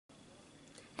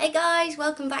Hey guys,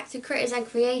 welcome back to Critters and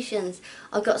Creations.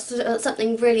 I've got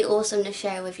something really awesome to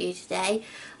share with you today.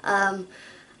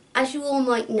 As you all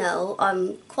might know,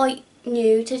 I'm quite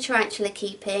new to tarantula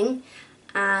keeping,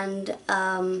 and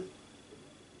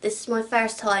this is my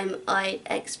first time I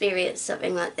experienced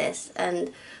something like this,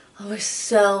 and I was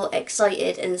so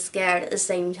excited and scared at the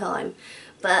same time.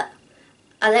 But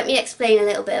let me explain a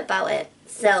little bit about it.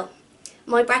 So,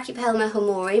 my Brachypelma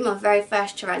Hamorii, my very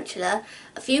first tarantula,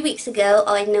 a few weeks ago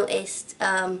I noticed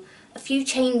a few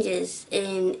changes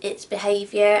in its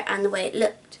behaviour and the way it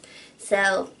looked.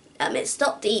 So it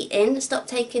stopped eating, stopped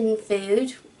taking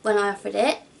food when I offered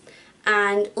it,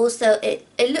 and also it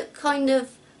looked kind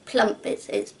of plump.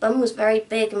 Its bum was very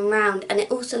big and round, and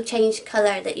it also changed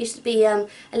colour. There used to be a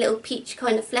little peach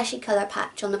kind of fleshy colour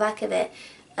patch on the back of it.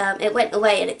 It went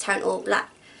away and it turned all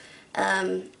black.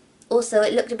 Also,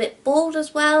 it looked a bit bald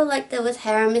as well, like there was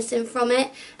hair missing from it.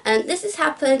 And this has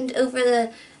happened over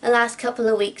the last couple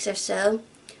of weeks or so.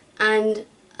 And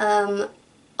I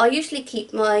usually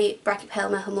keep my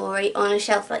Brachypelma Hamorii on a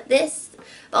shelf like this.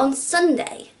 But on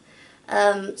Sunday,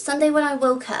 Sunday when I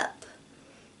woke up,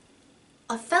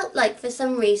 I felt like for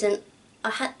some reason I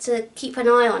had to keep an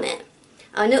eye on it.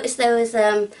 I noticed there was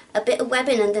a bit of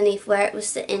webbing underneath where it was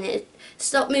sitting. It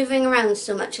stopped moving around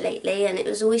so much lately, and it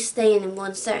was always staying in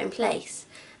one certain place.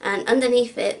 And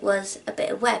underneath it was a bit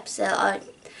of web, so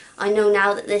I know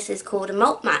now that this is called a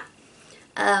molt mat.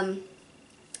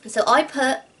 So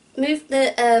I moved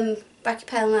the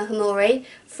Brachypelma Hamorii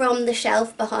from the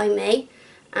shelf behind me,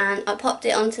 and I popped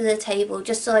it onto the table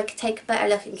just so I could take a better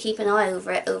look and keep an eye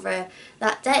over it over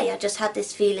that day. I just had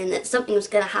this feeling that something was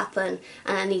going to happen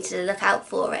and I needed to look out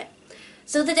for it.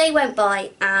 So the day went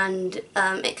by, and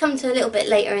it come to a little bit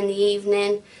later in the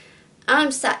evening.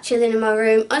 I'm sat chilling in my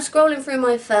room, I'm scrolling through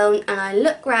my phone, and I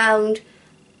look round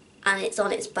and it's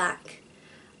on its back.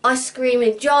 I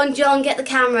screaming, John, get the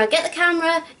camera,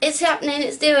 it's happening,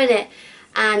 it's doing it.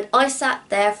 And I sat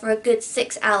there for a good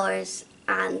 6 hours,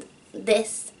 and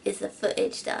this is the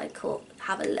footage that I caught.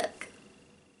 Have a look.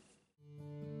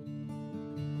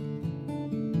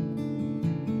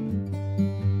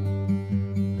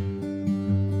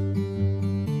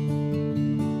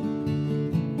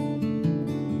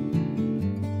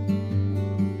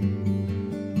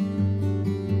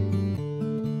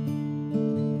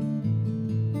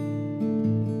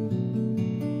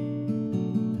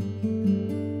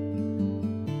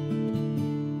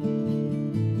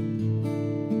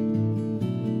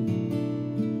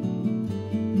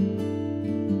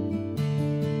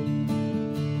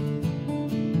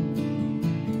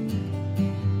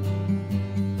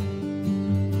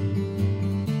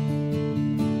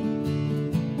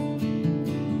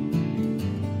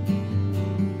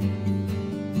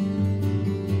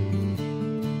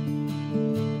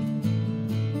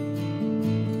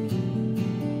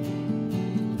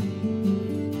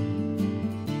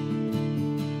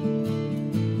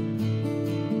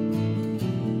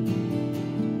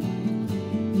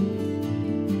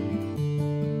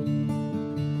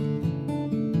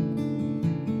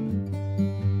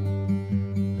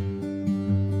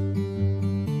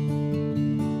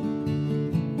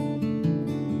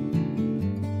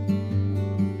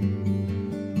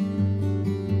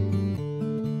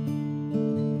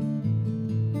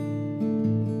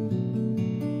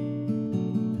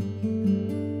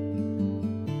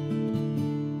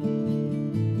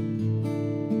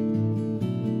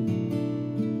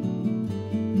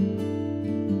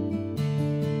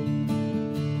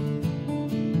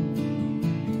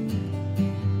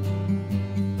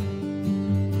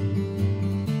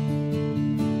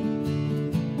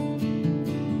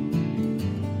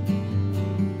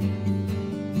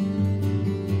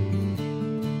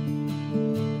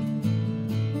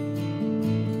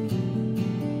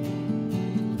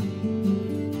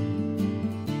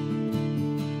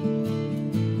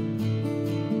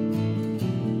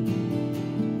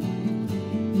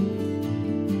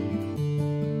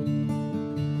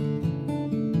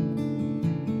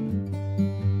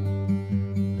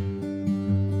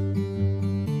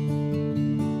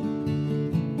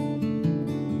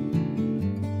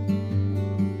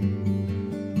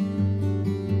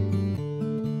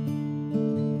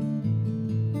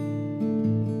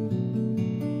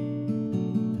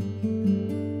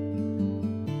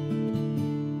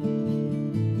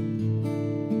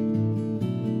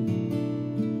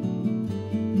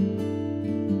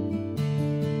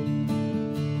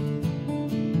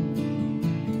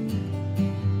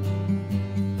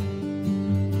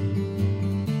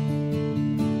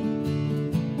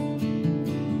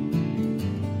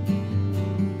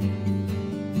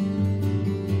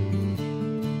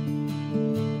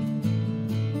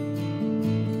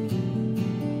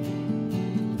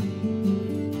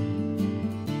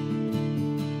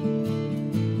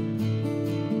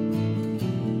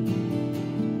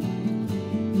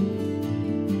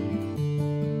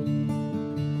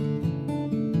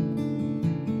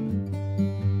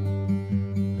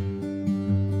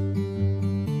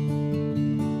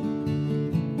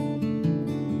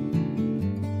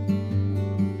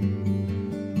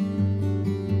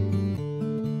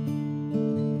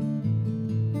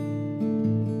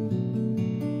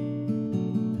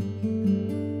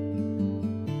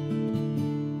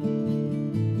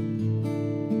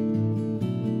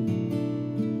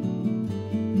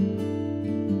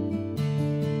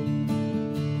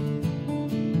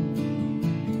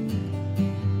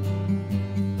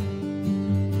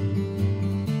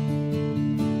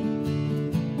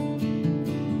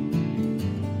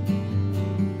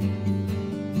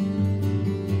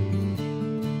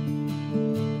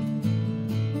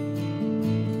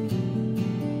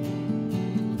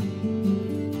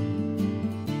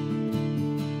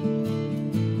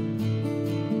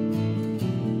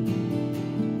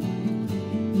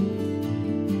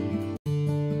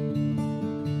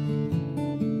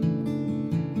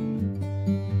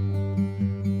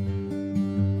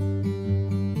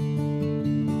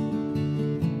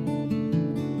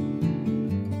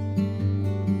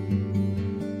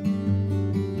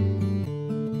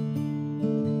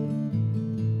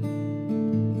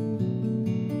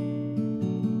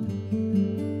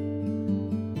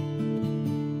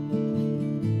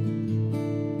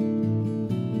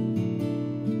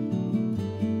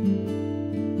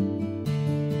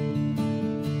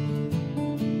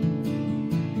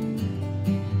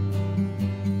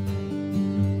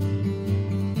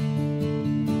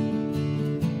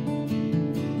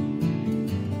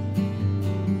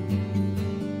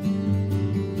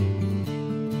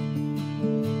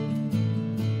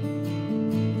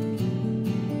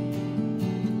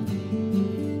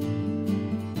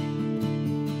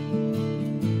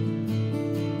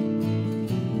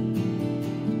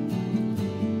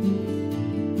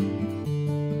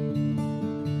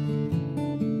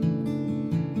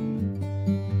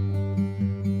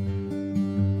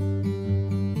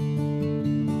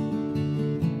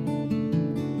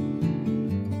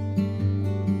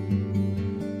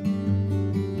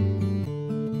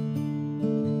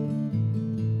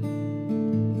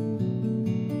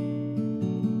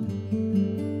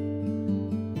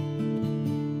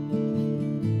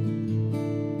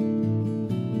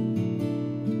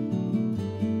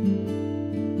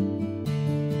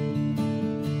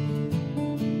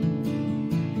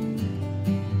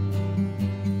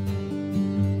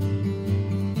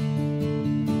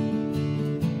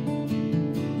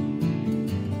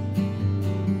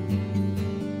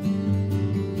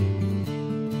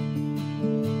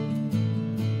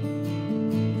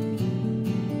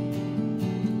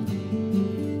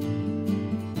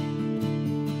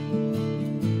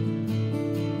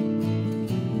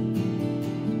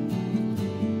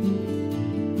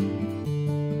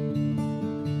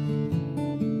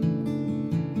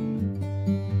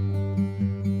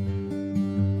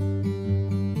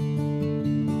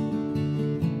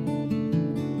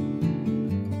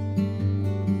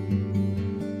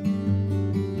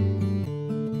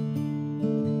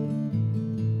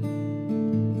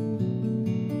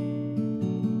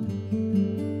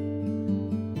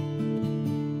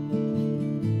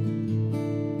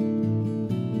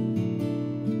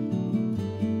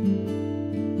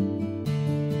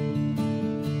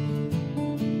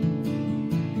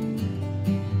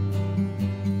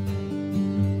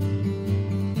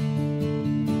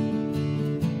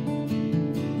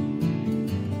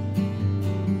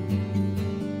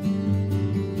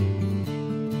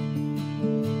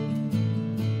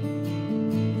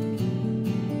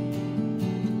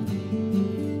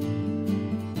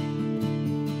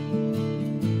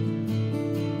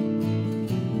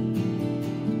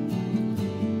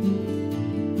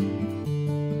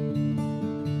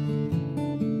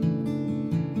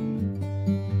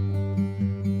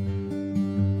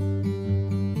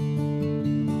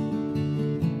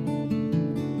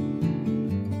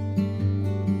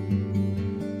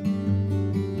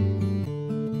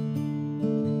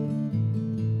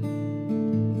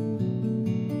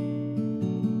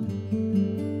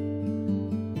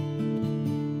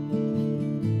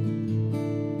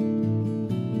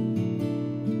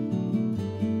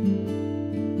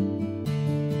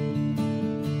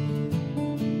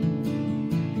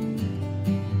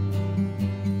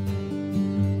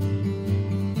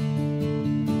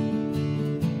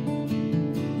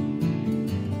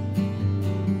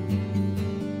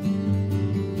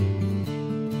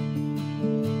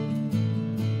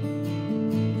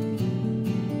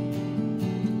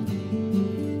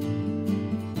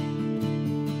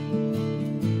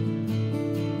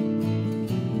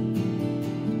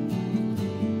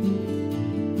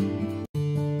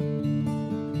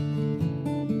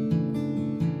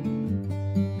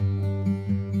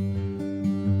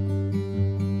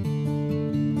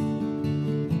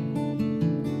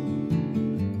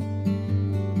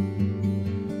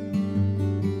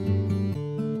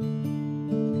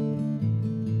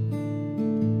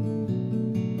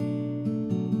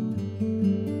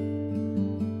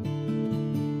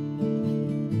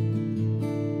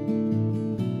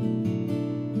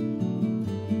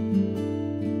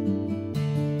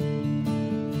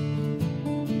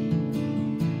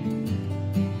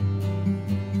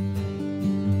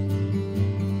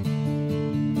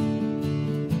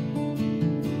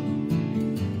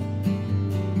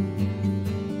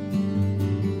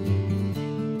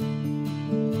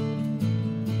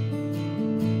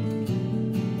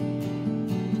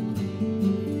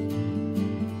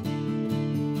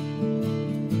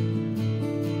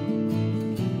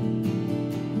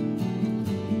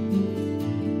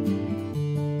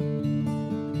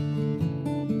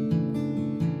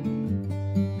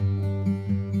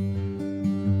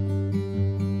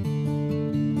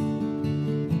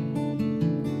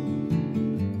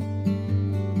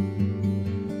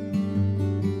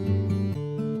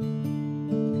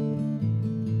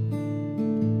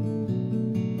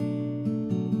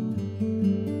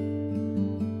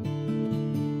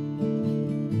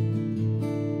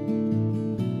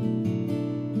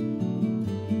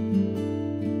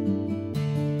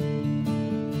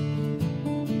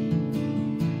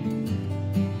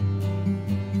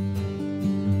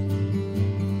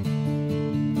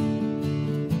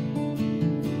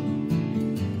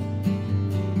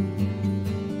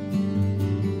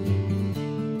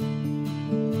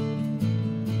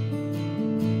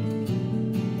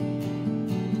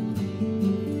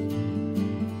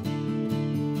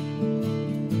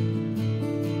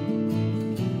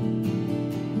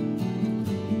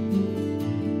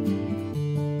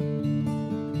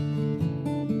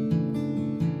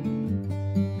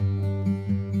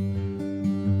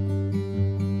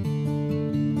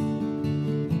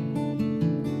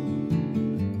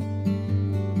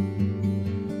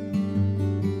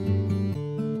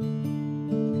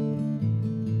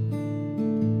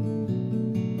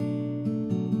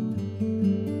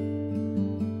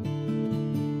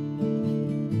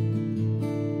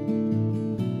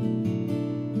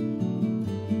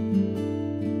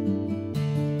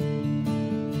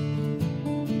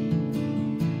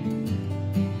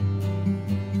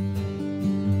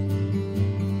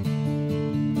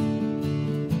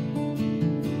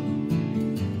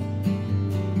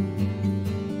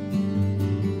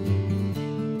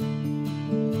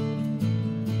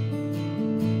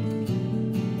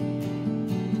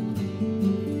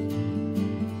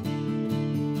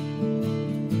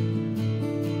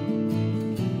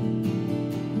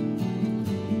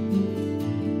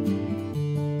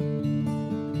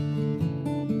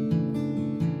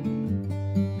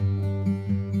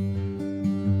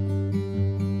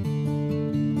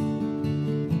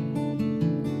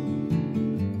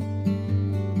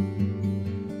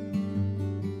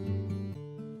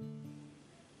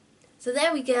 So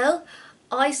there we go.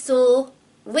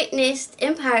 Witnessed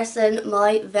in person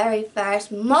my very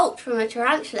first molt from a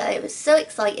tarantula. It was so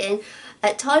exciting.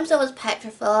 At times I was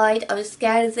petrified. I was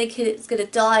scared of thinking it was going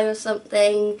to die or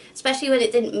something, especially when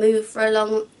it didn't move for a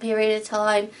long period of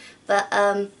time. But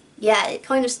yeah, it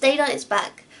kind of stayed on its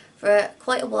back for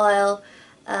quite a while.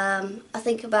 I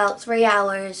think about 3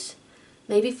 hours,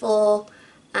 maybe 4,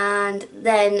 and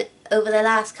then over the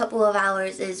last couple of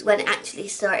hours is when it actually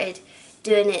started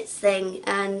doing its thing.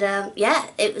 And yeah,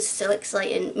 it was so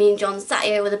exciting. Me and John sat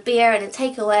here with a beer and a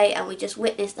takeaway and we just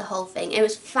witnessed the whole thing. It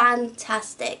was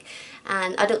fantastic,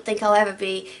 and I don't think I'll ever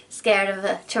be scared of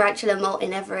a tarantula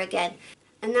molting ever again.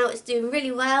 And now it's doing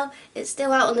really well. It's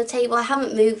still out on the table. I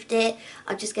haven't moved it.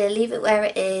 I'm just going to leave it where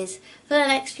it is for the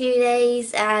next few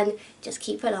days and just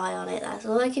keep an eye on it. That's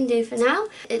all I can do for now.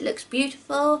 It looks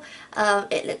beautiful.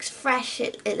 It looks fresh.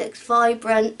 It looks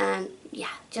vibrant, and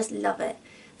yeah, just love it.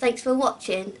 Thanks for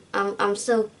watching. I'm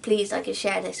so pleased I could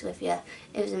share this with you.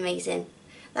 It was amazing.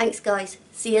 Thanks guys.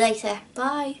 See you later.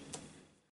 Bye.